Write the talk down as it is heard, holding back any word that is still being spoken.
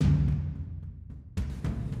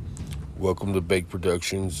Welcome to Bake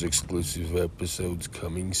Productions, exclusive episodes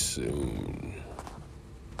coming soon.